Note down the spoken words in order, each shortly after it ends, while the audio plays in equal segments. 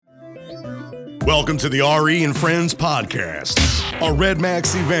Welcome to the RE and Friends podcast, a Red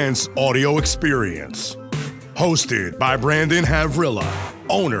Max Events audio experience. Hosted by Brandon Havrilla,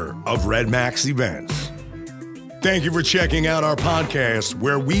 owner of Red Max Events. Thank you for checking out our podcast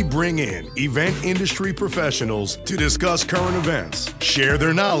where we bring in event industry professionals to discuss current events, share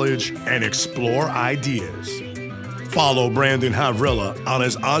their knowledge, and explore ideas. Follow Brandon Havrilla on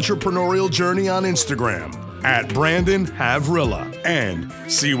his entrepreneurial journey on Instagram at Brandon Havrilla, and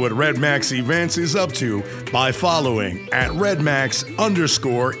see what Red Max Events is up to by following at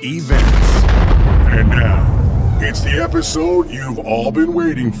RedMax_events. And now, it's the episode you've all been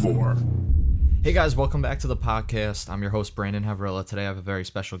waiting for. Hey guys, welcome back to the podcast. I'm your host, Brandon Havrilla. Today I have a very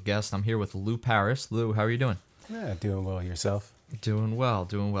special guest. I'm here with Lou Paris. Lou, how are you doing? Yeah, doing well. Yourself? Doing well.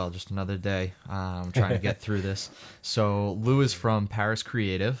 Just another day. I'm trying to get through this. So Lou is from Paris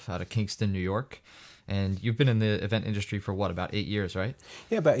Creative out of Kingston, New York. And you've been in the event industry for what, about 8 years, right?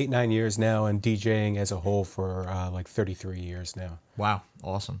 Yeah, about 8-9 years now, and DJing as a whole for like 33 years now. Wow,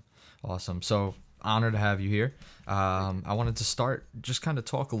 awesome. So honored to have you here. I wanted to start, just kind of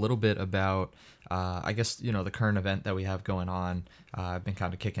talk a little bit about, I guess, the current event that we have going on. I've been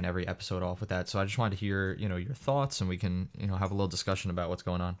kind of kicking every episode off with that. So I just wanted to hear, your thoughts, and we can, have a little discussion about what's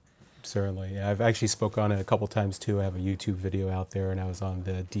going on. Certainly. Yeah, I've actually spoke on it a couple times too. I have a YouTube video out there, and I was on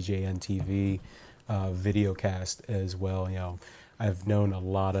the DJN TV video cast as well. I've known a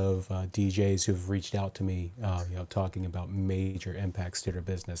lot of DJs who've reached out to me, talking about major impacts to their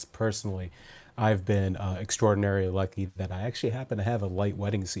business. Personally, I've been extraordinarily lucky that I actually happen to have a light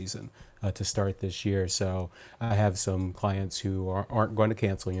wedding season to start this year. So I have some clients who aren't going to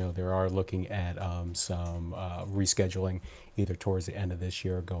cancel. They are looking at some rescheduling either towards the end of this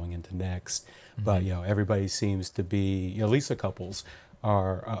year or going into next. Mm-hmm. But everybody seems to be, at least the couples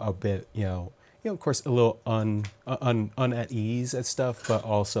are a bit, of course, a little at ease at stuff, but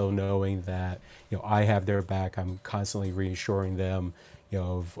also knowing that, I have their back. I'm constantly reassuring them,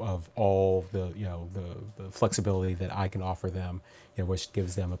 of all the flexibility that I can offer them, which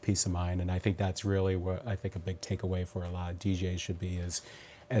gives them a peace of mind. And I think that's really what I think a big takeaway for a lot of DJs should be is,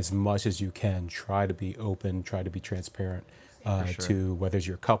 as much as you can, try to be open, try to be transparent to whether it's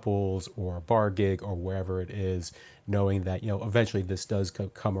your couples or a bar gig or wherever it is, knowing that, eventually this does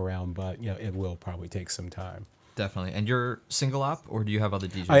come around, but, it will probably take some time. Definitely. And you're single op, or do you have other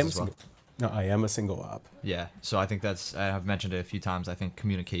DJs as well? No, I am a single op. Yeah. So I think I've mentioned it a few times. I think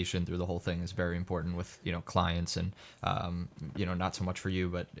communication through the whole thing is very important with, clients and, not so much for you,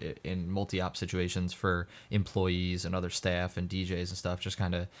 but in multi-op situations for employees and other staff and DJs and stuff, just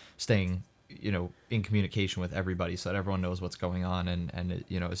kind of staying, in communication with everybody so that everyone knows what's going on and it,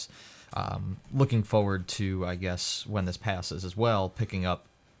 is looking forward to, I guess, when this passes as well, picking up,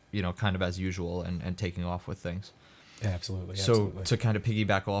 kind of as usual and taking off with things. Yeah, absolutely. So to kind of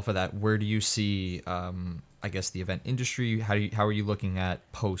piggyback off of that, where do you see, I guess, the event industry? How are you looking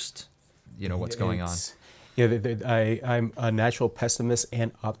at post, what's going on? Yeah, I'm a natural pessimist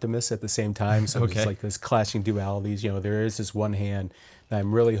and optimist at the same time. So Okay. It's like this clashing dualities. There is this one hand that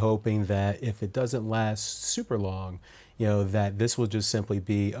I'm really hoping that if it doesn't last super long, that this will just simply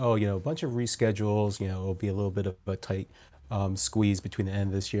be, a bunch of reschedules. It'll be a little bit of a tight squeeze between the end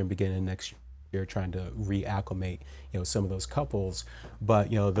of this year and beginning of next year, trying to reacclimate, some of those couples. But,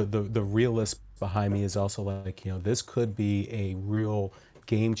 the realist behind me is also like, this could be a real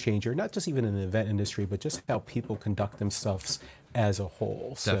game changer, not just even in the event industry, but just how people conduct themselves as a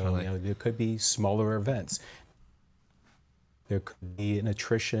whole. Definitely. So, there could be smaller events. There could be an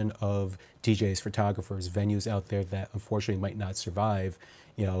attrition of DJs, photographers, venues out there that unfortunately might not survive,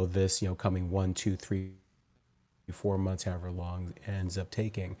 this, coming 1, 2, 3, 4 months, however long it ends up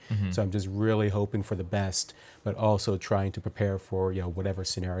taking. Mm-hmm. So I'm just really hoping for the best, but also trying to prepare for, whatever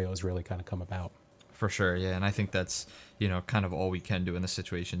scenarios really kind of come about. For sure, yeah, and I think that's, kind of all we can do in this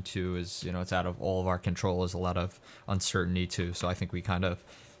situation too is, it's out of all of our control, is a lot of uncertainty too. So I think we kind of,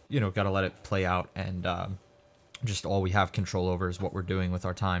 got to let it play out, and just all we have control over is what we're doing with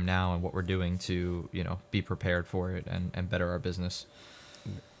our time now and what we're doing to, be prepared for it and better our business.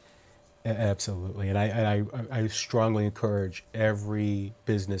 Absolutely, and I strongly encourage every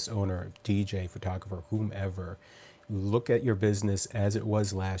business owner, DJ, photographer, whomever, look at your business as it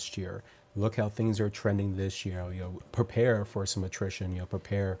was last year. Look how things are trending this year. Prepare for some attrition.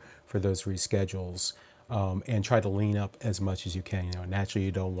 Prepare for those reschedules, and try to lean up as much as you can. Naturally,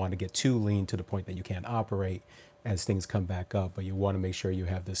 you don't want to get too lean to the point that you can't operate as things come back up, but you want to make sure you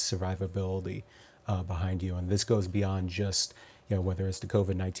have this survivability behind you. And this goes beyond just whether it's the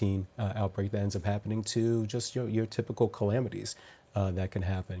COVID-19 outbreak that ends up happening to just your typical calamities that can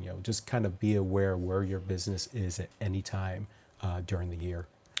happen. Just kind of be aware where your business is at any time during the year.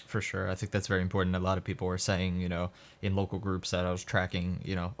 For sure. I think that's very important. A lot of people were saying, in local groups that I was tracking,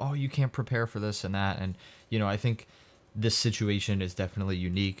 oh, you can't prepare for this and that. And, I think this situation is definitely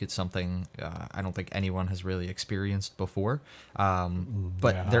unique. It's something I don't think anyone has really experienced before.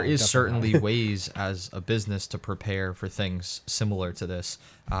 But Yeah, there is definitely. certainly ways as a business to prepare for things similar to this.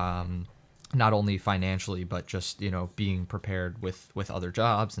 Not only financially, but just, being prepared with other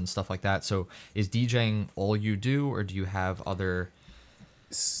jobs and stuff like that. So is DJing all you do, or do you have other...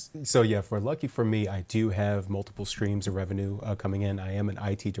 So yeah, lucky for me, I do have multiple streams of revenue coming in. I am an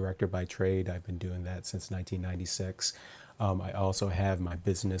IT director by trade. I've been doing that since 1996. I also have my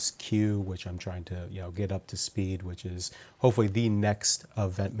business Q, which I'm trying to get up to speed, which is hopefully the next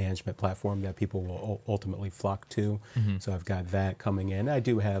event management platform that people will ultimately flock to. So I've got that coming in. I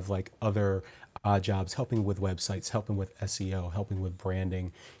do have like other odd jobs, helping with websites, helping with SEO, helping with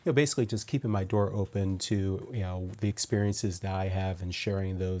branding, basically just keeping my door open to, the experiences that I have and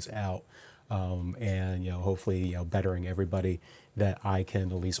sharing those out. And, hopefully, bettering everybody that I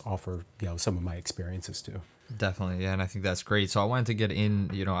can at least offer, some of my experiences to. Definitely, yeah, and I think that's great. So I wanted to get in,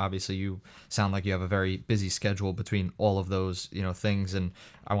 obviously you sound like you have a very busy schedule between all of those, things, and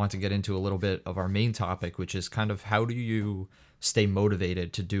I want to get into a little bit of our main topic, which is kind of how do you stay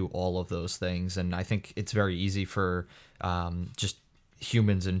motivated to do all of those things? And I think it's very easy for just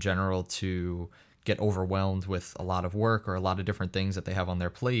humans in general to get overwhelmed with a lot of work or a lot of different things that they have on their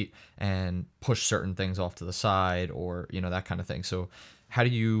plate and push certain things off to the side or, that kind of thing. So how do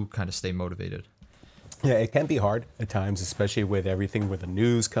you kind of stay motivated? Yeah, it can be hard at times, especially with everything with the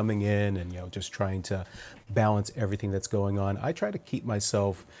news coming in and, just trying to balance everything that's going on. I try to keep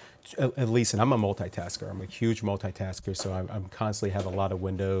myself, at least, and I'm a multitasker. I'm a huge multitasker, so I'm constantly have a lot of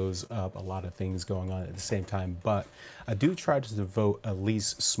windows up, a lot of things going on at the same time. But I do try to devote at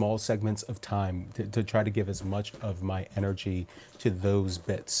least small segments of time to try to give as much of my energy to those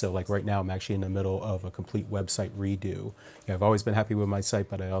bits. So like right now, I'm actually in the middle of a complete website redo. I've always been happy with my site,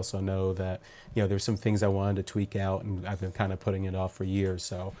 but I also know that, there's some things I wanted to tweak out, and I've been kind of putting it off for years.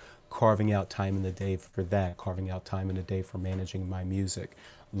 So carving out time in the day for that, carving out time in the day for managing my music,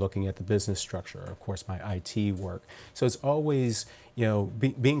 looking at the business structure, of course, my IT work. So it's always,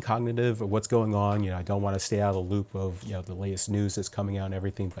 being cognitive of what's going on. I don't want to stay out of the loop of, the latest news that's coming out and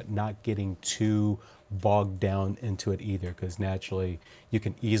everything, but not getting too bogged down into it either, because naturally you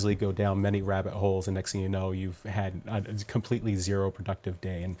can easily go down many rabbit holes, and next thing you know, you've had a completely zero productive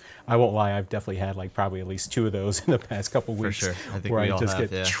day. And I won't lie, I've definitely had like probably at least 2 of those in the past couple weeks. For sure. I think where we I all just have,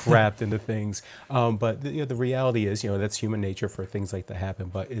 get yeah. trapped into things. But the reality is, that's human nature for things like that happen.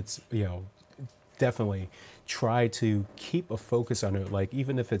 But it's, definitely try to keep a focus on it. Like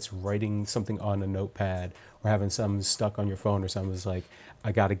even if it's writing something on a notepad or having something stuck on your phone or something, it's like,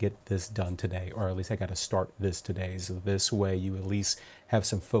 I got to get this done today, or at least I got to start this today. So this way you at least have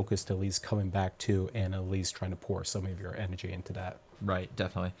some focus to at least coming back to and at least trying to pour some of your energy into that. Right,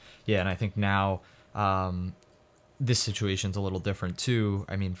 definitely. Yeah, and I think now this situation's a little different too.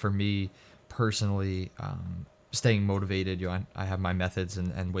 I mean, for me personally, staying motivated, I have my methods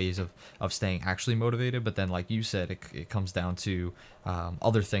and ways of staying actually motivated, but then like you said, it comes down to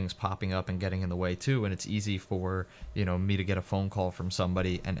other things popping up and getting in the way too. And it's easy for, me to get a phone call from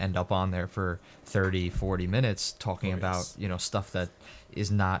somebody and end up on there for 30-40 minutes talking about, stuff that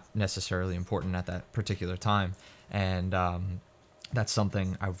is not necessarily important at that particular time. And that's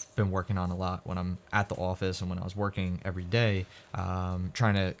something I've been working on a lot when I'm at the office and when I was working every day,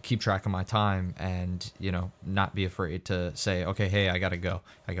 trying to keep track of my time and, not be afraid to say, okay, hey, I got to go.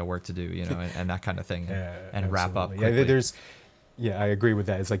 I got work to do, and that kind of thing and wrap up quickly. Yeah, yeah, I agree with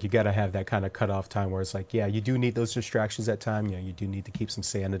that. It's like you got to have that kind of cutoff time where it's like, yeah, you do need those distractions at time. You do need to keep some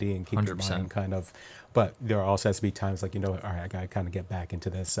sanity and keep 100%. your mind kind of. But there also has to be times like, all right, I got to kind of get back into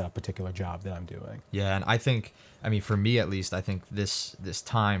this particular job that I'm doing. Yeah, and I think, for me at least, I think this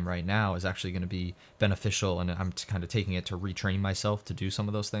time right now is actually going to be beneficial, and I'm kind of taking it to retrain myself to do some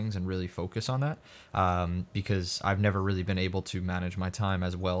of those things and really focus on that, because I've never really been able to manage my time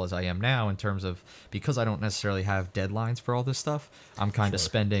as well as I am now in terms of, because I don't necessarily have deadlines for all this stuff, I'm kind of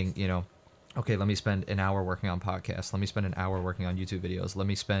spending, okay, let me spend an hour working on podcasts. Let me spend an hour working on YouTube videos. Let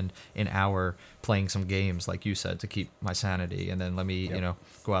me spend an hour playing some games, like you said, to keep my sanity. And then let me,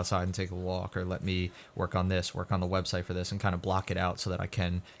 go outside and take a walk, or let me work on this, work on the website for this, and kind of block it out so that I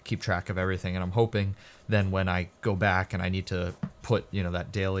can keep track of everything. And I'm hoping then when I go back and I need to put,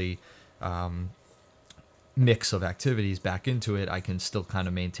 that daily mix of activities back into it, I can still kind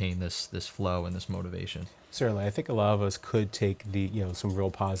of maintain this flow and this motivation. Certainly, I think a lot of us could take the some real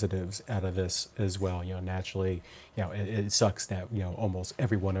positives out of this as well. Naturally, it sucks that almost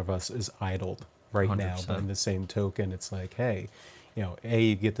every one of us is idled right now. 100%. But in the same token, it's like, hey, A,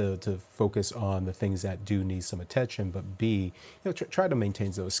 you get to focus on the things that do need some attention, but B, try to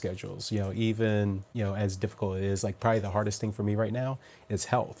maintain those schedules. Even, as difficult it is, like probably the hardest thing for me right now is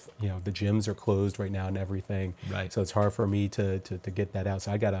health. The gyms are closed right now and everything. Right. So it's hard for me to get that out.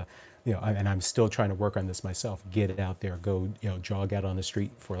 So I gotta, and I'm still trying to work on this myself, get it out there, go, jog out on the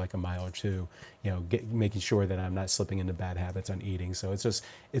street for like a mile or two, making sure that I'm not slipping into bad habits on eating. So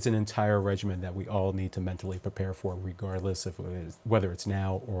it's an entire regimen that we all need to mentally prepare for, regardless of whether it's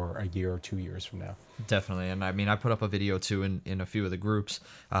now or a year or 2 years from now. Definitely. And I mean, I put up a video too in a few of the groups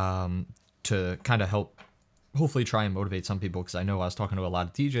to kind of help hopefully try and motivate some people, because I know I was talking to a lot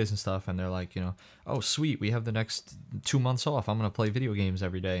of DJs and stuff, and they're like, oh sweet, we have the next 2 months off, I'm gonna play video games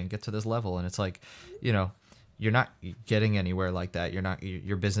every day and get to this level. And it's like, you're not getting anywhere like that.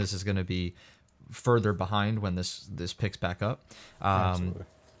 Your business is gonna be further behind when this picks back up, Absolutely.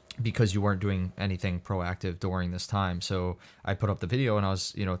 because you weren't doing anything proactive during this time. So I put up the video and I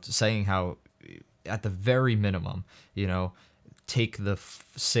was saying how at the very minimum, take the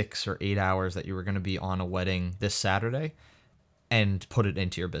 6 or 8 hours that you were going to be on a wedding this Saturday and put it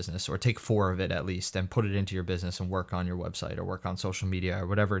into your business, or take 4 of it at least and put it into your business and work on your website or work on social media or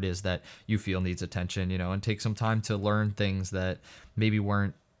whatever it is that you feel needs attention, and take some time to learn things that maybe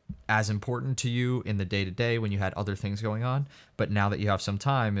weren't as important to you in the day-to-day when you had other things going on. But now that you have some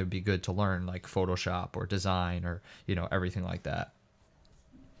time, it'd be good to learn like Photoshop or design or, everything like that.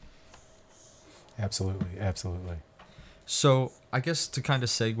 Absolutely. Absolutely. So I guess to kind of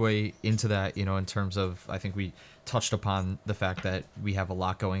segue into that, in terms of, I think we touched upon the fact that we have a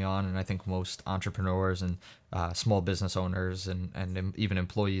lot going on, and I think most entrepreneurs and small business owners and even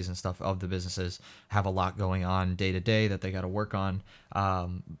employees and stuff of the businesses have a lot going on day to day that they got to work on.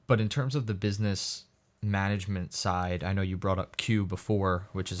 But in terms of the business management side, I know you brought up Q before,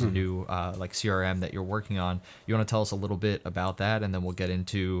 which is a new like CRM that you're working on. You want to tell us a little bit about that, and then we'll get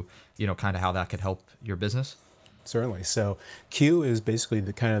into, kind of how that could help your business? Certainly. So Q is basically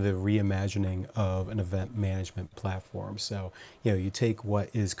the kind of the reimagining of an event management platform. So, you take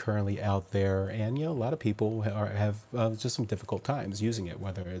what is currently out there, and, a lot of people have just some difficult times using it,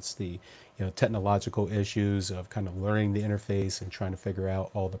 whether it's the, technological issues of kind of learning the interface and trying to figure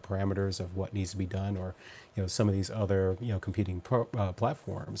out all the parameters of what needs to be done, or, some of these other, competing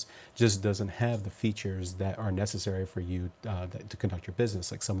platforms just doesn't have the features that are necessary for you to conduct your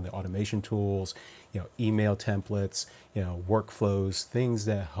business, like some of the automation tools, email templates, workflows, things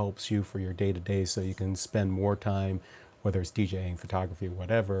that helps you for your day-to-day, so you can spend more time, whether it's DJing, photography,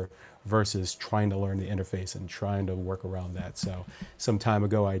 whatever, versus trying to learn the interface and trying to work around that. So some time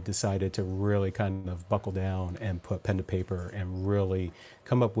ago, I decided to really kind of buckle down and put pen to paper and really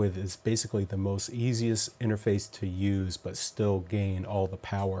come up with is basically the most easiest interface to use, but still gain all the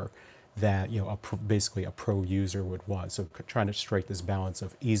power that basically a pro user would want. So trying to strike this balance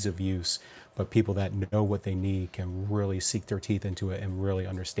of ease of use, but people that know what they need can really sink their teeth into it and really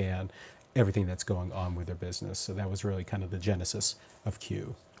understand everything that's going on with their business. So that was really kind of the genesis of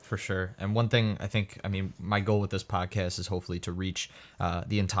Q. For sure. And one thing my goal with this podcast is hopefully to reach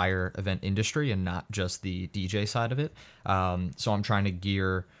the entire event industry and not just the DJ side of it. So I'm trying to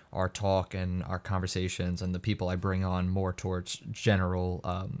gear our talk and our conversations and the people I bring on more towards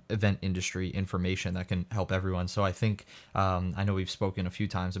general event industry information that can help everyone. So I think, I know we've spoken a few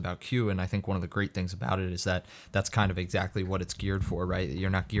times about Q, and I think one of the great things about it is that that's kind of exactly what it's geared for, right? You're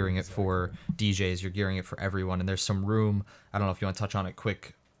not gearing it for DJs, you're gearing it for everyone. And there's some room, I don't know if you want to touch on it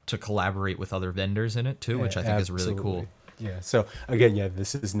quick, to collaborate with other vendors in it too, which I think Absolutely. is really cool. Yeah. So again,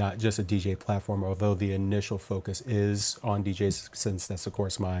 this is not just a DJ platform, although the initial focus is on DJs, since that's of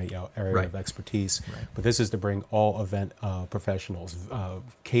course my area Right. of expertise. Right. But this is to bring all event professionals,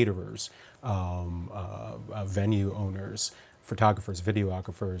 caterers, venue owners, photographers,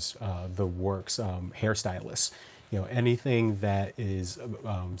 videographers, the works, hairstylists. Anything that is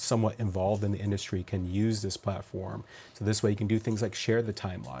somewhat involved in the industry can use this platform. So this way you can do things like share the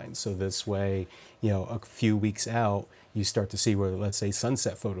timeline. So this way, a few weeks out, you start to see where, let's say,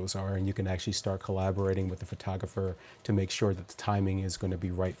 sunset photos are, and you can actually start collaborating with the photographer to make sure that the timing is going to be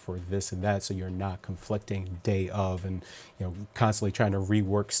right for this and that, so you're not conflicting day of and constantly trying to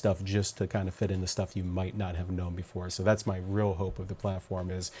rework stuff just to kind of fit in the stuff you might not have known before. So that's my real hope of the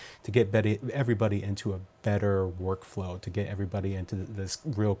platform, is to get everybody into a better workflow, to get everybody into this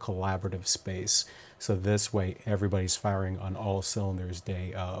real collaborative space. So this way, everybody's firing on all cylinders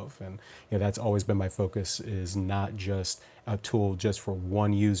day of. And that's always been my focus, is not just a tool just for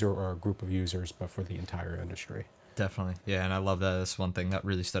one user or a group of users, but for the entire industry. Definitely. Yeah. And I love that. That's one thing that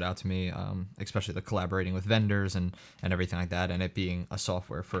really stood out to me, especially the collaborating with vendors and everything like that, and it being a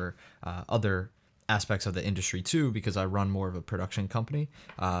software for other aspects of the industry too, because I run more of a production company.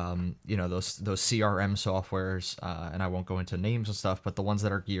 Those CRM softwares, and I won't go into names and stuff, but the ones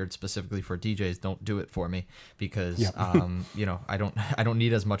that are geared specifically for DJs don't do it for me because I don't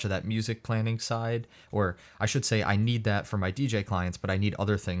need as much of that music planning side, or I should say I need that for my DJ clients, but I need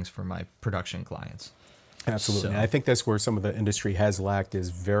other things for my production clients. Absolutely. So, And I think that's where some of the industry has lacked is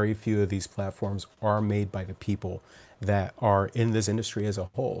very few of these platforms are made by the people that are in this industry as a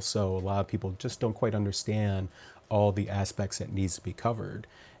whole. So a lot of people just don't quite understand all the aspects that needs to be covered.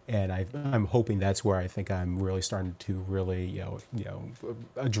 And I'm hoping that's where I think I'm really starting to really,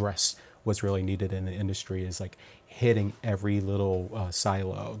 address what's really needed in the industry is like hitting every little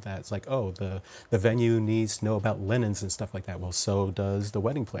silo that's like, oh, the venue needs to know about linens and stuff like that. Well, so does the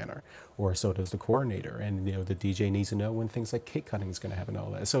wedding planner, or so does the coordinator. And, the DJ needs to know when things like cake cutting is going to happen and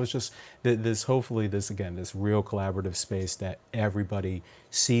all that. So it's just hopefully this real collaborative space that everybody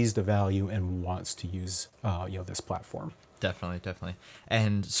sees the value and wants to use, this platform. Definitely.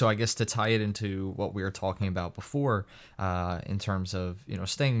 And so I guess to tie it into what we were talking about before, in terms of,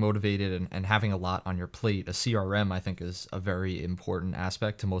 staying motivated and having a lot on your plate, a CRM, I think, is a very important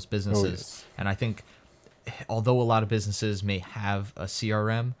aspect to most businesses. Oh, yes. And I think although a lot of businesses may have a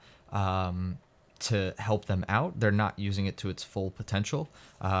CRM, to help them out, they're not using it to its full potential,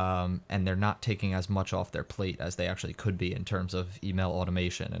 and they're not taking as much off their plate as they actually could be in terms of email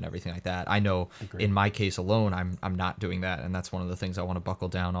automation and everything like that. I know in my case alone, I'm not doing that, and that's one of the things I want to buckle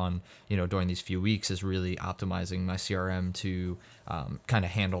down on, during these few weeks, is really optimizing my CRM to kind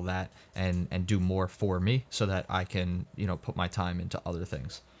of handle that and do more for me so that I can, put my time into other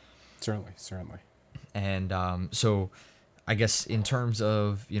things. Certainly. And so I guess in terms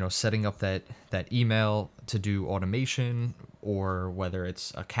of, setting up that email to do automation, or whether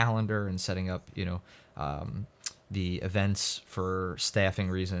it's a calendar and setting up, the events for staffing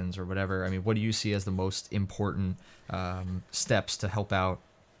reasons or whatever, I mean, what do you see as the most important steps to help out,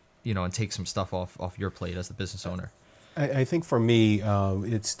 and take some stuff off your plate as the business owner? I think for me,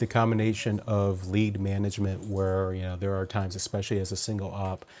 it's the combination of lead management where, there are times, especially as a single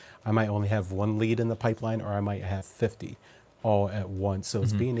op, I might only have one lead in the pipeline, or I might have 50 all at once. So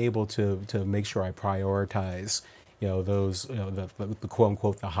it's being able to make sure I prioritize, those, the quote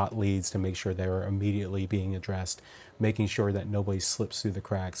unquote, the hot leads, to make sure they're immediately being addressed, making sure that nobody slips through the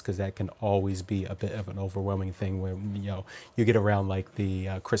cracks, because that can always be a bit of an overwhelming thing when, you get around like the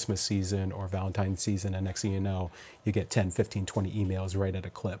Christmas season or Valentine's season, and next thing you know, you get 10, 15, 20 emails right at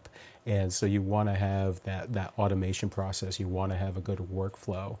a clip. And so you want to have that automation process. You want to have a good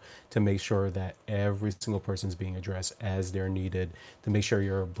workflow to make sure that every single person is being addressed as they're needed, to make sure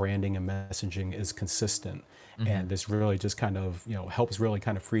your branding and messaging is consistent. And this really just kind of, helps really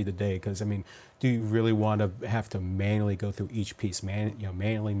kind of free the day. Because, I mean, do you really want to have to manually go through each piece,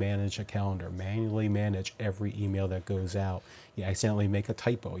 manually manage a calendar, manually manage every email that goes out? You accidentally make a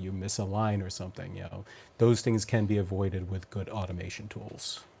typo, you miss a line or something, those things can be avoided with good automation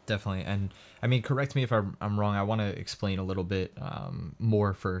tools. Definitely. And I mean, correct me if I'm wrong. I want to explain a little bit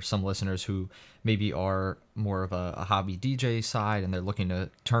more for some listeners who maybe are more of a hobby DJ side and they're looking to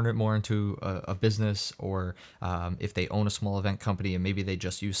turn it more into a business, or if they own a small event company and maybe they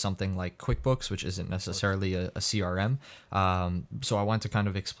just use something like QuickBooks, which isn't necessarily a CRM. So I want to kind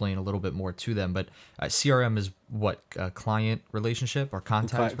of explain a little bit more to them. But CRM is what, client relationship or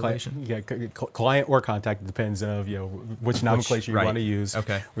contact relation? Yeah, client or contact, depends on which nomenclature you want to use.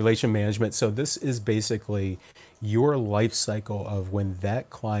 Okay. Relation management. So this is basically your life cycle of when that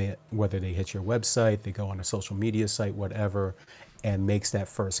client, whether they hit your website, they go on a social media site, whatever, and makes that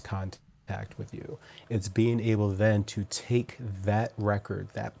first contact with you. It's being able then to take that record,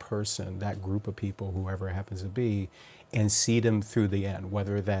 that person, that group of people, whoever it happens to be, and see them through the end,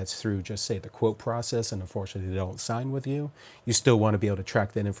 whether that's through just say the quote process, and unfortunately they don't sign with you. You still want to be able to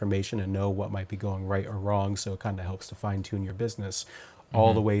track that information and know what might be going right or wrong, so it kind of helps to fine tune your business.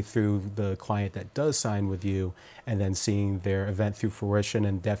 All the way through the client that does sign with you, and then seeing their event through fruition.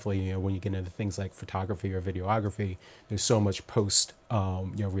 And definitely, when you get into things like photography or videography, there's so much post,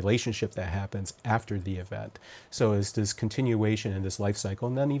 relationship that happens after the event. So it's this continuation in this life cycle.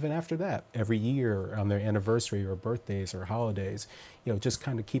 And then even after that, every year on their anniversary or birthdays or holidays, just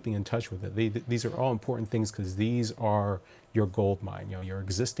kind of keeping in touch with it. These are all important things, because these are your gold mine. Your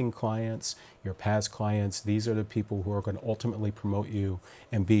existing clients, your past clients, these are the people who are going to ultimately promote you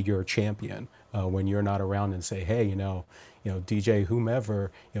and be your champion when you're not around and say, hey, DJ,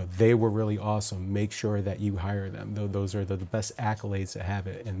 whomever, they were really awesome. Make sure that you hire them. Those are the best accolades to have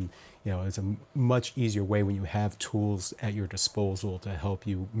it. And, it's a much easier way when you have tools at your disposal to help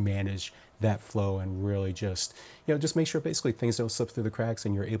you manage that flow and really just make sure basically things don't slip through the cracks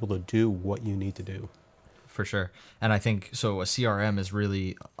and you're able to do what you need to do. For sure. And I think so a CRM is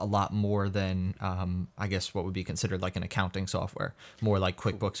really a lot more than I guess what would be considered like an accounting software, more like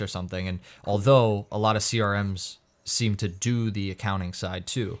QuickBooks or something. And although a lot of CRMs seem to do the accounting side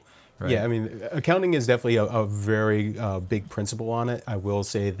too, right? Yeah, I mean, accounting is definitely a very big principle on it. I will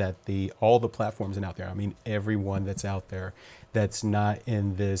say that all the platforms out there, I mean, everyone that's out there that's not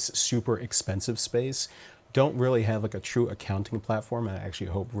in this super expensive space don't really have like a true accounting platform. And I actually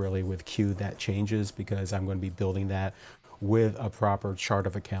hope really with Q that changes, because I'm going to be building that with a proper chart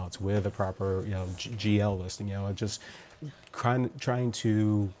of accounts, with a proper GL listing, just trying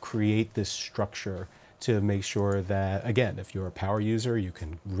to create this structure to make sure that, again, if you're a power user, you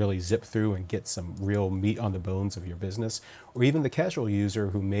can really zip through and get some real meat on the bones of your business. Or even the casual user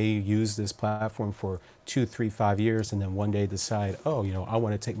who may use this platform for 2, 3, 5 years and then one day decide, oh, I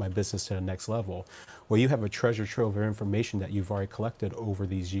want to take my business to the next level. Well, you have a treasure trove of information that you've already collected over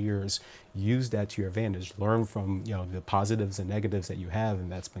these years. Use that to your advantage. Learn from the positives and negatives that you have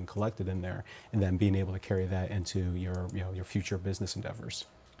and that's been collected in there, and then being able to carry that into your future business endeavors.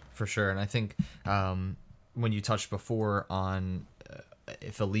 For sure. And I think when you touched before on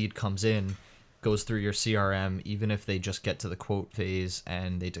if a lead comes in, goes through your CRM, even if they just get to the quote phase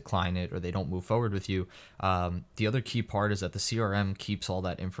and they decline it or they don't move forward with you, the other key part is that the CRM keeps all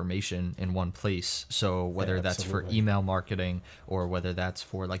that information in one place. So whether that's for email marketing or whether that's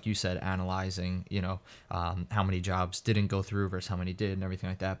for, like you said, analyzing, how many jobs didn't go through versus how many did and everything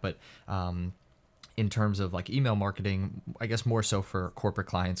like that. But in terms of like email marketing, I guess more so for corporate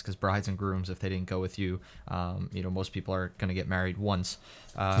clients, because brides and grooms, if they didn't go with you, most people are going to get married once,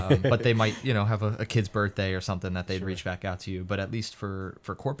 but they might, have a kid's birthday or something that they'd reach back out to you. But at least for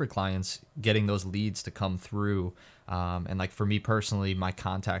corporate clients, getting those leads to come through, and like for me personally, my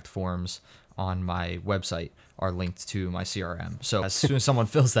contact forms on my website are linked to my CRM. So as soon as someone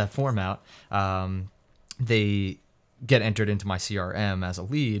fills that form out, they get entered into my CRM as a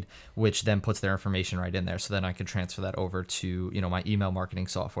lead, which then puts their information right in there. So then I can transfer that over to, my email marketing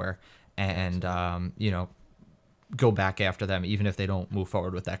software and, go back after them. Even if they don't move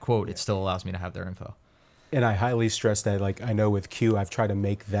forward with that quote, it still allows me to have their info. And I highly stress that, like, I know with Q, I've tried to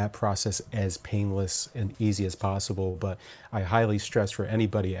make that process as painless and easy as possible, but I highly stress for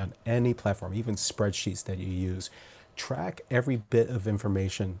anybody on any platform, even spreadsheets that you use, track every bit of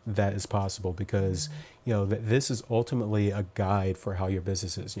information that is possible, because this is ultimately a guide for how your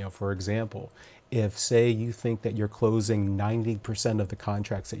business is. For example, if say you think that you're closing 90% of the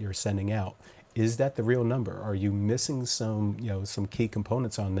contracts that you're sending out, is that the real number? Are you missing some key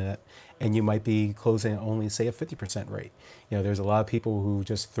components on that? And you might be closing only, say, a 50% rate. There's a lot of people who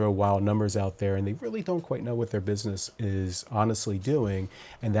just throw wild numbers out there and they really don't quite know what their business is honestly doing.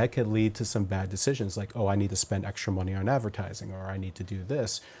 And that could lead to some bad decisions like, oh, I need to spend extra money on advertising, or I need to do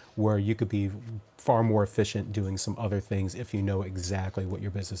this, where you could be far more efficient doing some other things if you know exactly what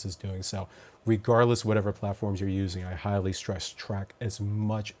your business is doing. So regardless of whatever platforms you're using, I highly stress track as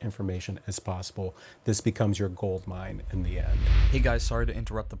much information as possible. This becomes your gold mine in the end. Hey guys, sorry to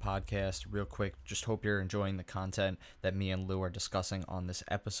interrupt the podcast real quick. Just hope you're enjoying the content that me and Lou are discussing on this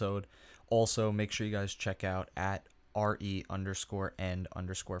episode. Also, make sure you guys check out at RE_N_friends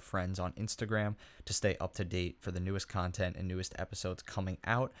on Instagram to stay up to date for the newest content and newest episodes coming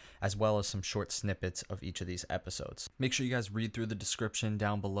out, as well as some short snippets of each of these episodes. Make sure you guys read through the description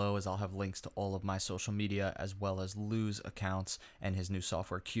down below, as I'll have links to all of my social media as well as Lou's accounts and his new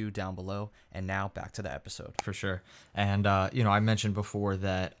software Q down below. And now back to the episode. For sure. And I mentioned before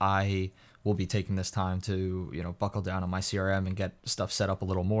that I will be taking this time to, buckle down on my CRM and get stuff set up a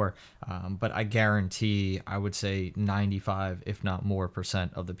little more. But I guarantee, I would say 95, if not more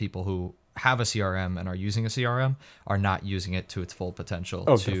percent of the people who have a CRM and are using a CRM are not using it to its full potential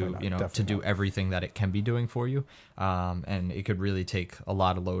to do everything that it can be doing for you. And it could really take a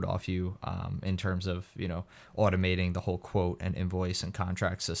lot of load off you in terms of, automating the whole quote and invoice and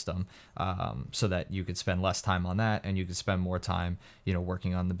contract system so that you could spend less time on that and you could spend more time,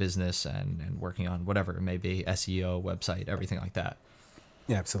 working on the business and working on whatever it may be, SEO, website, everything like that.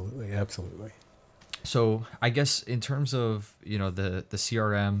 Yeah, absolutely. Absolutely. So I guess in terms of, the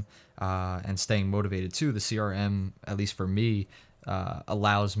CRM and staying motivated too, the CRM, at least for me,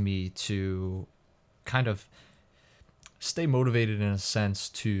 allows me to kind of, stay motivated in a sense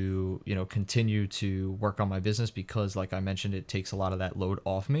to, continue to work on my business because, like I mentioned, it takes a lot of that load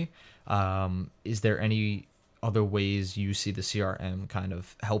off me. Is there any other ways you see the CRM kind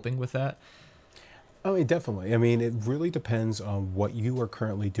of helping with that? I mean, definitely. I mean, it really depends on what you are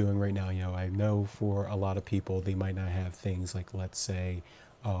currently doing right now. I know for a lot of people, they might not have things like, let's say,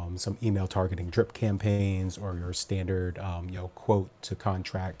 some email targeting drip campaigns or your standard, quote to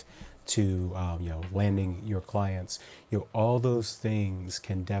contract to, landing your clients. All those things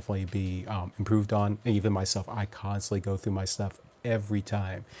can definitely be improved on. And even myself, I constantly go through my stuff every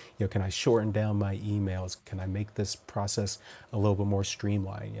time. Can I shorten down my emails? Can I make this process a little bit more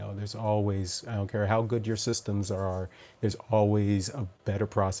streamlined? There's always, I don't care how good your systems are, there's always a better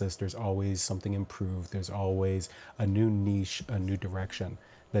process. There's always something improved. There's always a new niche, a new direction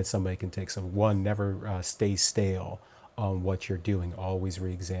that somebody can take. So one, never stay stale on what you're doing, always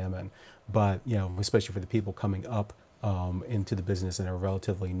re-examine. But, especially for the people coming up into the business and are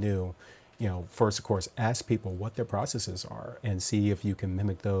relatively new, first, of course, ask people what their processes are and see if you can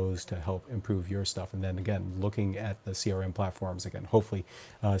mimic those to help improve your stuff. And then again, looking at the CRM platforms, again, hopefully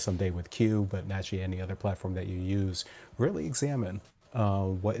someday with Q, but naturally any other platform that you use, really examine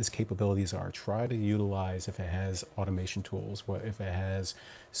what its capabilities are. Try to utilize if it has automation tools, what if it has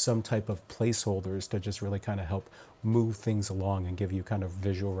some type of placeholders to just really kind of help move things along and give you kind of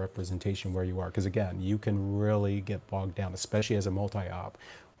visual representation where you are. Because again, you can really get bogged down, especially as a multi-op,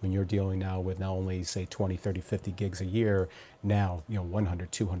 when you're dealing now with not only say 20, 30, 50 gigs a year, now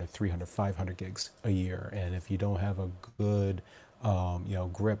 100, 200, 300, 500 gigs a year. And if you don't have a good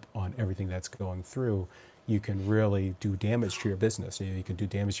grip on everything that's going through, you can really do damage to your business. You can do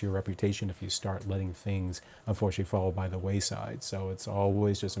damage to your reputation if you start letting things unfortunately fall by the wayside. So it's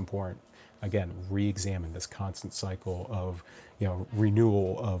always just important, again, re-examine this constant cycle of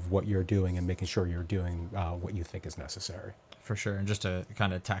renewal of what you're doing and making sure you're doing what you think is necessary. For sure. And just to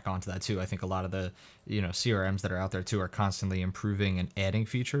kind of tack on to that too, I think a lot of the, CRMs that are out there too are constantly improving and adding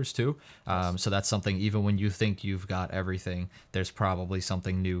features too. So that's something, even when you think you've got everything, there's probably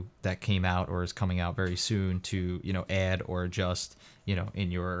something new that came out or is coming out very soon to, add or adjust,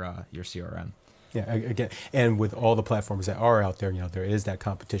 in your CRM. Yeah, again, and with all the platforms that are out there, there is that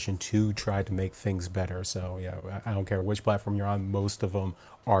competition to try to make things better. So, I don't care which platform you're on, most of them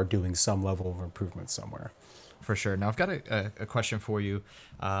are doing some level of improvement somewhere. For sure. Now, I've got a question for you,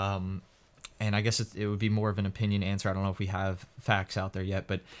 and I guess it would be more of an opinion answer. I don't know if we have facts out there yet,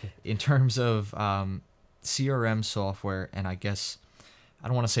 but in terms of CRM software, and I guess I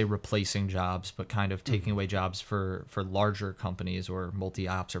don't want to say replacing jobs, but kind of taking away jobs for larger companies or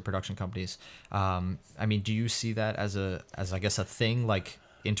multi-ops or production companies. I mean, do you see that as I guess a thing? Like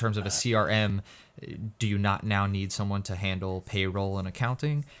in terms of a CRM, do you not now need someone to handle payroll and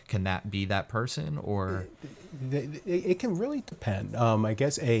accounting? Can that be that person, or? It can really depend. I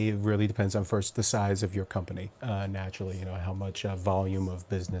guess it really depends on first the size of your company. Naturally, how much volume of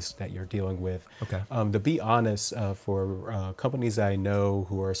business that you're dealing with. Okay. To be honest, for companies I know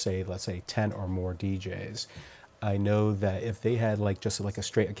who are let's say 10 or more DJs, I know that if they had just a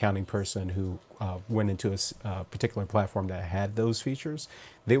straight accounting person who went into a particular platform that had those features,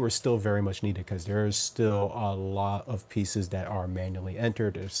 they were still very much needed because there's still a lot of pieces that are manually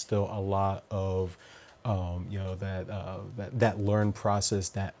entered. There's still a lot of that learn process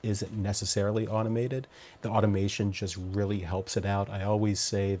that isn't necessarily automated. The automation just really helps it out. I always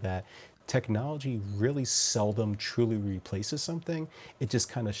say that technology really seldom truly replaces something. It just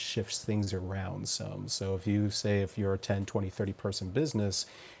kind of shifts things around some. So if you're a 10, 20, 30 person business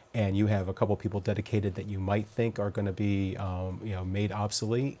and you have a couple people dedicated that you might think are going to be made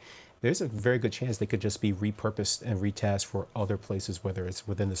obsolete, there's a very good chance they could just be repurposed and retasked for other places, whether it's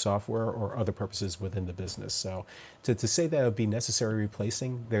within the software or other purposes within the business. So to say that it would be necessary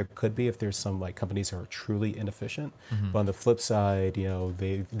replacing, there could be if there's some companies that are truly inefficient. But on the flip side,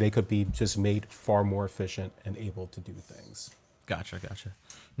 they could be just made far more efficient and able to do things. Gotcha.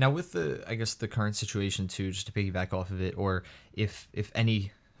 Now with the current situation too, just to piggyback off of it, or if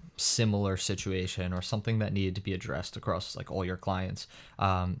any similar situation or something that needed to be addressed across all your clients,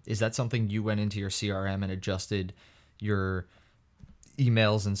 is that something you went into your CRM and adjusted your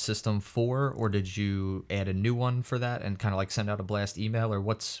emails and system for, or did you add a new one for that and kind of send out a blast email, or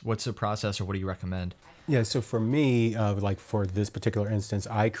what's the process, or what do you recommend? Yeah, so for me, for this particular instance,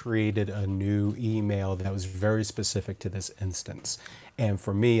 I created a new email that was very specific to this instance. And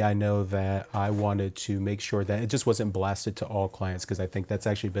for me, I know that I wanted to make sure that it just wasn't blasted to all clients, because I think that's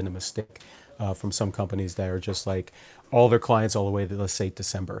actually been a mistake from some companies that are just like all their clients all the way to, let's say,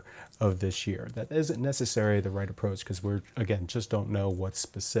 December of this year. That isn't necessarily the right approach because we're, again, just don't know what's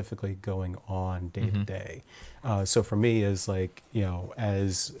specifically going on day to day. So for me, is like,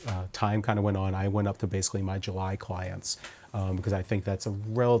 as time kind of went on, I went up to basically my July clients. Because I think that's a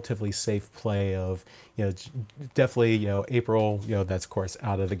relatively safe play of, definitely, April, that's of course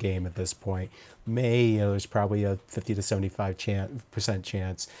out of the game at this point. May, there's probably a 50 to 75%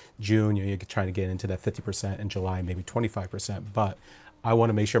 chance. June, you're trying to get into that 50%, and July, maybe 25%. But I want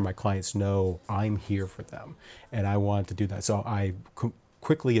to make sure my clients know I'm here for them, and I want to do that. So I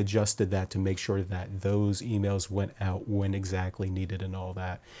quickly adjusted that to make sure that those emails went out when exactly needed and all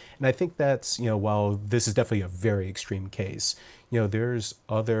that. And I think that's, while this is definitely a very extreme case, there's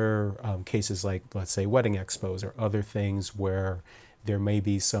other cases like, let's say, wedding expos or other things where there may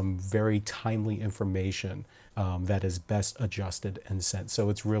be some very timely information that is best adjusted and sent. So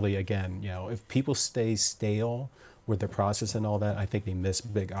it's really, again, if people stay stale with the process and all that, I think they miss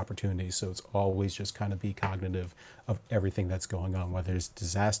big opportunities. So it's always just kind of be cognitive of everything that's going on, whether it's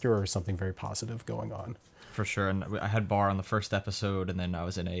disaster or something very positive going on. For sure. And I had Bar on the first episode, and then I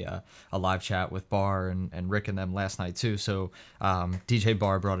was in a live chat with Bar and Rick and them last night too. So DJ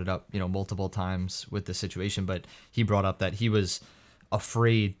Bar brought it up, multiple times with the situation, but he brought up that he was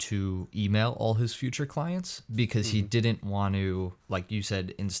afraid to email all his future clients because he didn't want to, like you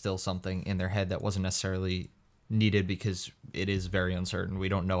said, instill something in their head that wasn't necessarily needed, because it is very uncertain. We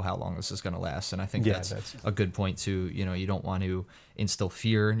don't know how long this is going to last. And I think that's a good point too. You don't want to instill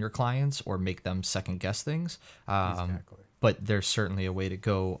fear in your clients or make them second guess things. Exactly. But there's certainly a way to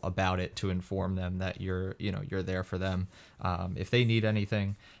go about it to inform them that you're there for them if they need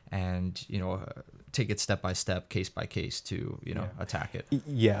anything, and take it step by step, case by case to attack it.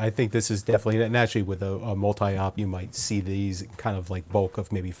 Yeah, I think this is definitely, and actually with a multi-op, you might see these kind of like bulk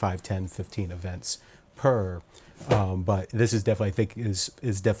of maybe 5, 10, 15 events per. But this is definitely, I think,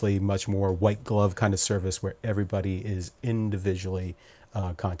 is definitely much more white glove kind of service where everybody is individually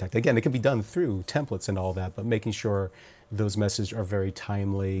contacted. Again, it can be done through templates and all that, but making sure those messages are very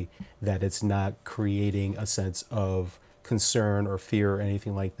timely, that it's not creating a sense of concern or fear or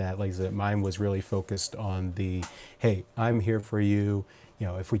anything like that. Like I said, mine was really focused on the, hey, I'm here for you.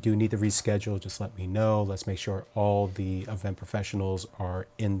 If we do need to reschedule, just let me know. Let's make sure all the event professionals are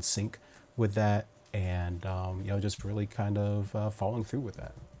in sync with that. And, just really kind of following through with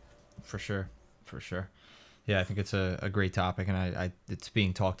that. For sure. Yeah, I think it's a great topic, and it's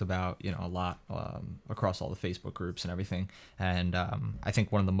being talked about, a lot across all the Facebook groups and everything. And I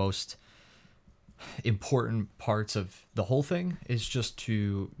think one of the most important parts of the whole thing is just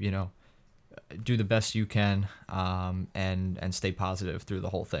to, do the best you can and stay positive through the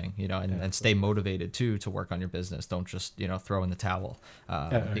whole thing, and stay motivated too to work on your business. Don't just throw in the towel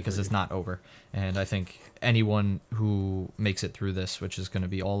because it's not over. And I think anyone who makes it through this, which is going to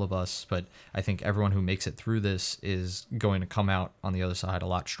be all of us, but I think everyone who makes it through this is going to come out on the other side a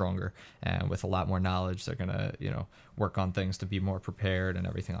lot stronger and with a lot more knowledge. They're going to work on things to be more prepared and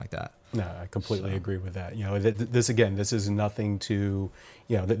everything like that. No, I completely agree with that. This is nothing to,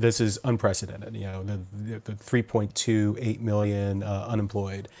 this is unprecedented. The 3.28 million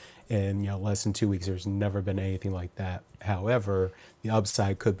unemployed in less than 2 weeks. There's never been anything like that. However, the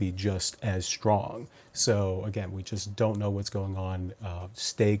upside could be just as strong. So again, we just don't know what's going on.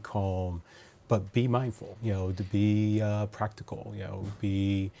 Stay calm, but be mindful. To be practical.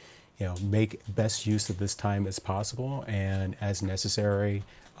 Make best use of this time as possible, and as necessary,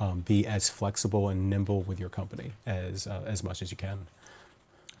 be as flexible and nimble with your company as much as you can.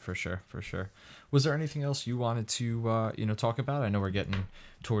 For sure. Was there anything else you wanted to talk about? I know we're getting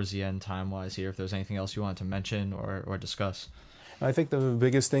towards the end time-wise here. If there's anything else you wanted to mention or discuss. I think the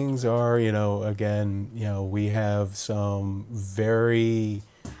biggest things are, we have some very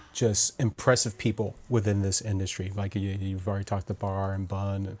just impressive people within this industry. Like you've already talked to Bar and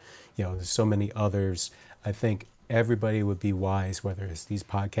Bun, and, there's so many others. I think everybody would be wise, whether it's these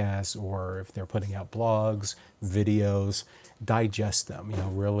podcasts or if they're putting out blogs, videos, digest them,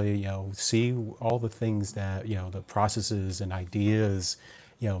 really, see all the things that, the processes and ideas,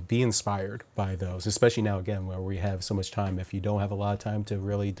 be inspired by those, especially now, again, where we have so much time. If you don't have a lot of time to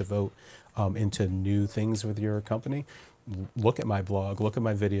really devote into new things with your company, look at my blog, look at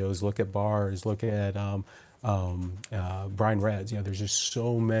my videos, look at Bars, look at Brian Reds. There's just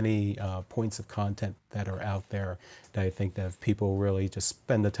so many points of content that are out there that I think that if people really just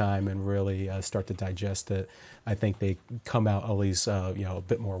spend the time and really start to digest it, I think they come out at least a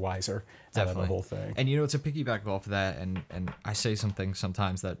bit more wiser out of the whole thing. And to piggyback off of that, and I say some things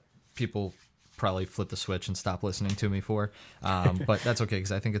sometimes that people probably flip the switch and stop listening to me for. But that's okay,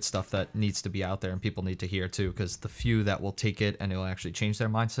 because I think it's stuff that needs to be out there and people need to hear too, because the few that will take it and it'll actually change their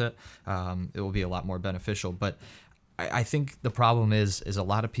mindset, it will be a lot more beneficial. But I think the problem is a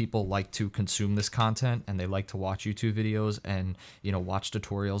lot of people like to consume this content, and they like to watch YouTube videos and, you know, watch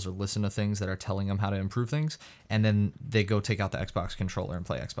tutorials or listen to things that are telling them how to improve things, and then they go take out the Xbox controller and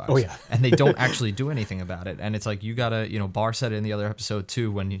play Xbox. Oh, yeah. And they don't actually do anything about it. And it's like, you gotta, you know, Barr said it in the other episode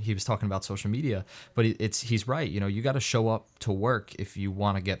too when he was talking about social media, but he's right. You know, you got to show up to work if you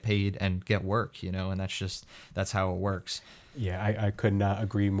want to get paid and get work, you know, and that's how it works. Yeah, I could not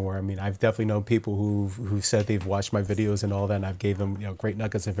agree more. I mean, I've definitely known people who've said they've watched my videos and all that, and I've gave them, you know, great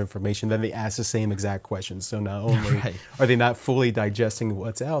nuggets of information. Then they ask the same exact questions. So not only Right. are they not fully digesting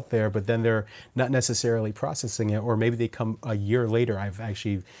what's out there, but then they're not necessarily processing it, or maybe they come a year later.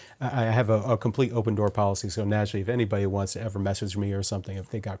 I have a complete open door policy. So naturally, if anybody wants to ever message me or something, if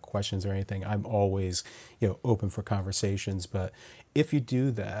they got questions or anything, I'm always, you know, open for conversations. But if you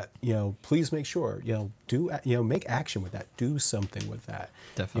do that, you know, please make sure, you know, make action with that. Do something with that.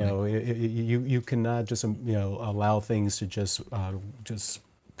 Definitely. You know, you cannot just, you know, allow things to just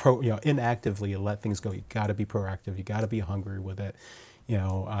inactively let things go. You got to be proactive. You got to be hungry with it. You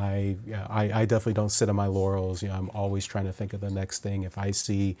know, I definitely don't sit on my laurels. You know, I'm always trying to think of the next thing. If I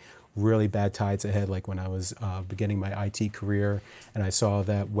see really bad tides ahead, like when I was beginning my IT career, and I saw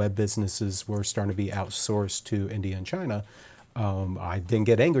that web businesses were starting to be outsourced to India and China, I didn't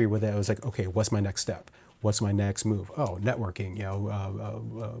get angry with it. I was like, okay, what's my next step? What's my next move? Oh, networking, you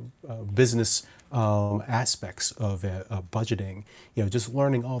know, business aspects of it, budgeting, you know, just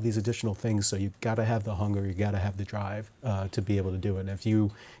learning all these additional things. So you got to have the hunger, you got to have the drive to be able to do it. And if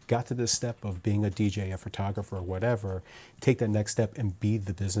you got to this step of being a DJ, a photographer, or whatever, take that next step and be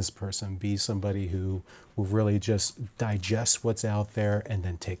the business person. Be somebody who will really just digest what's out there and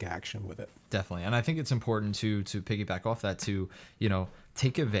then take action with it. Definitely. And I think it's important to piggyback off that to, you know,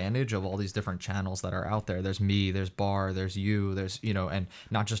 take advantage of all these different channels that are out there. There's me, there's Barr, there's you, there's, you know, and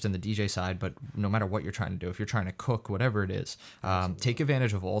not just in the DJ side, but no matter what you're trying to do, if you're trying to cook, whatever it is, take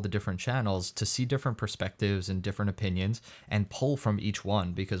advantage of all the different channels to see different perspectives and different opinions and pull from each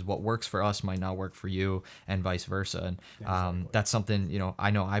one, because what works for us might not work for you and vice versa. And that's something, you know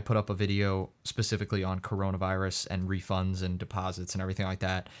I put up a video specifically on coronavirus and refunds and deposits and everything like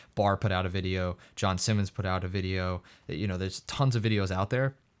that. Barr put out a video, John Simmons put out a video, you know, there's tons of videos out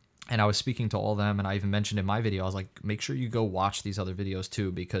there. And I was speaking to all of them, and I even mentioned in my video, I was like, make sure you go watch these other videos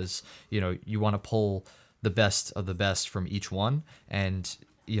too, because, you know, you want to pull the best of the best from each one and,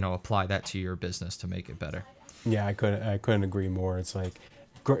 you know, apply that to your business to make it better. Yeah, I couldn't agree more. It's like,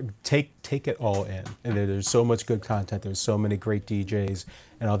 take it all in. And there's so much good content. There's so many great DJs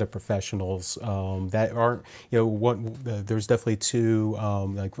and other professionals that aren't, you know, there's definitely two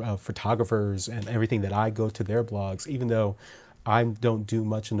photographers and everything that I go to their blogs, even though I don't do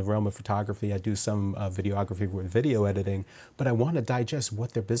much in the realm of photography. I do some videography with video editing, but I want to digest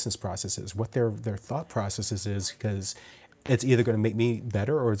what their business process is, what their thought processes is, because it's either going to make me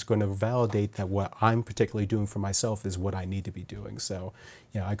better or it's going to validate that what I'm particularly doing for myself is what I need to be doing. So,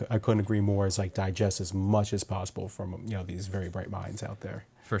 you know, I couldn't agree more. It's like digest as much as possible from, you know, these very bright minds out there.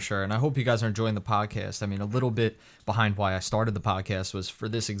 For sure. And I hope you guys are enjoying the podcast. I mean, a little bit behind why I started the podcast was for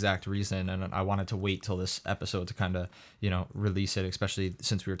this exact reason. And I wanted to wait till this episode to kind of, you know, release it, especially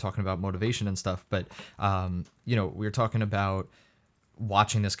since we were talking about motivation and stuff. But, you know, we were talking about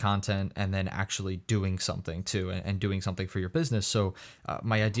watching this content and then actually doing something too, and doing something for your business. So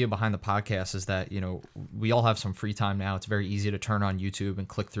my idea behind the podcast is that, you know, we all have some free time now. It's very easy to turn on YouTube and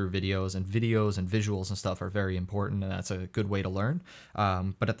click through videos and visuals and stuff are very important, and that's a good way to learn.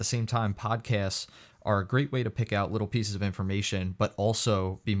 But at the same time, podcasts are a great way to pick out little pieces of information, but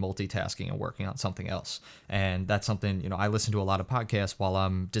also be multitasking and working on something else. And that's something, you know, I listen to a lot of podcasts while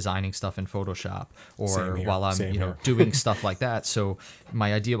I'm designing stuff in Photoshop or while I'm, you know, doing stuff like that. So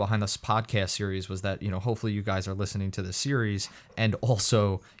my idea behind this podcast series was that, you know, hopefully you guys are listening to this series and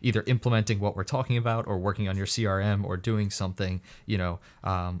also either implementing what we're talking about or working on your CRM or doing something, you know,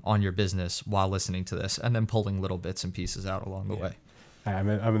 on your business while listening to this, and then pulling little bits and pieces out along the way. I'm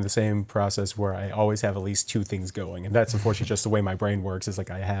in the same process where I always have at least two things going. And that's unfortunately just the way my brain works. Is like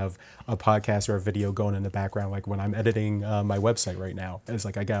I have a podcast or a video going in the background. Like when I'm editing my website right now, it's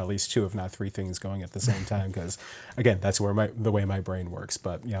like I got at least two, if not three things going at the same time. Because again, that's where the way my brain works.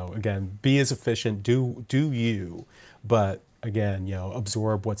 But, you know, again, be as efficient, do you, but again, you know,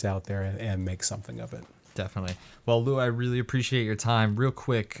 absorb what's out there and make something of it. Definitely. Well, Lou, I really appreciate your time. Real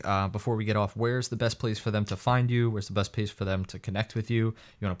quick, before we get off, where's the best place for them to find you? Where's the best place for them to connect with you?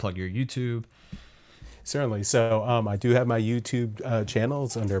 You want to plug your YouTube? Certainly. So I do have my YouTube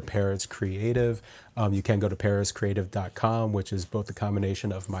channels under Paris Creative. You can go to pariscreative.com, which is both a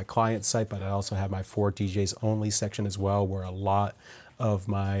combination of my client site, but I also have my For DJs Only section as well, where a lot of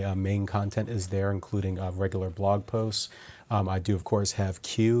my main content is there, including regular blog posts. I do, of course, have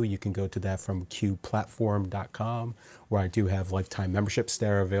Q. You can go to that from qplatform.com, where I do have lifetime memberships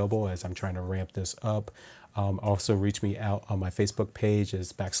there available as I'm trying to ramp this up. Also reach me out on my Facebook page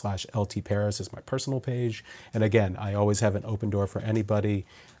is /LT Paris is my personal page. And again, I always have an open door for anybody.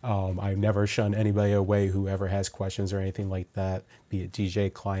 I never shun anybody away, whoever has questions or anything like that, be it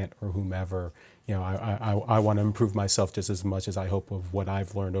DJ, client, or whomever. You know, I want to improve myself just as much as I hope of what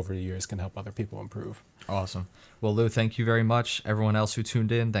I've learned over the years can help other people improve. Awesome. Well, Lou, thank you very much. Everyone else who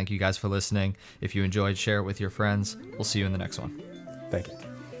tuned in, thank you guys for listening. If you enjoyed, share it with your friends. We'll see you in the next one. Thank you.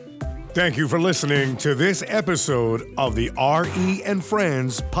 Thank you for listening to this episode of the RE and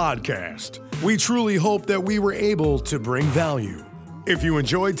Friends podcast. We truly hope that we were able to bring value. If you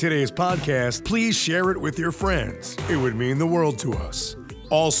enjoyed today's podcast, please share it with your friends. It would mean the world to us.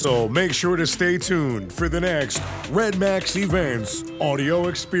 Also, make sure to stay tuned for the next Red Max Events audio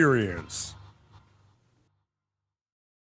experience.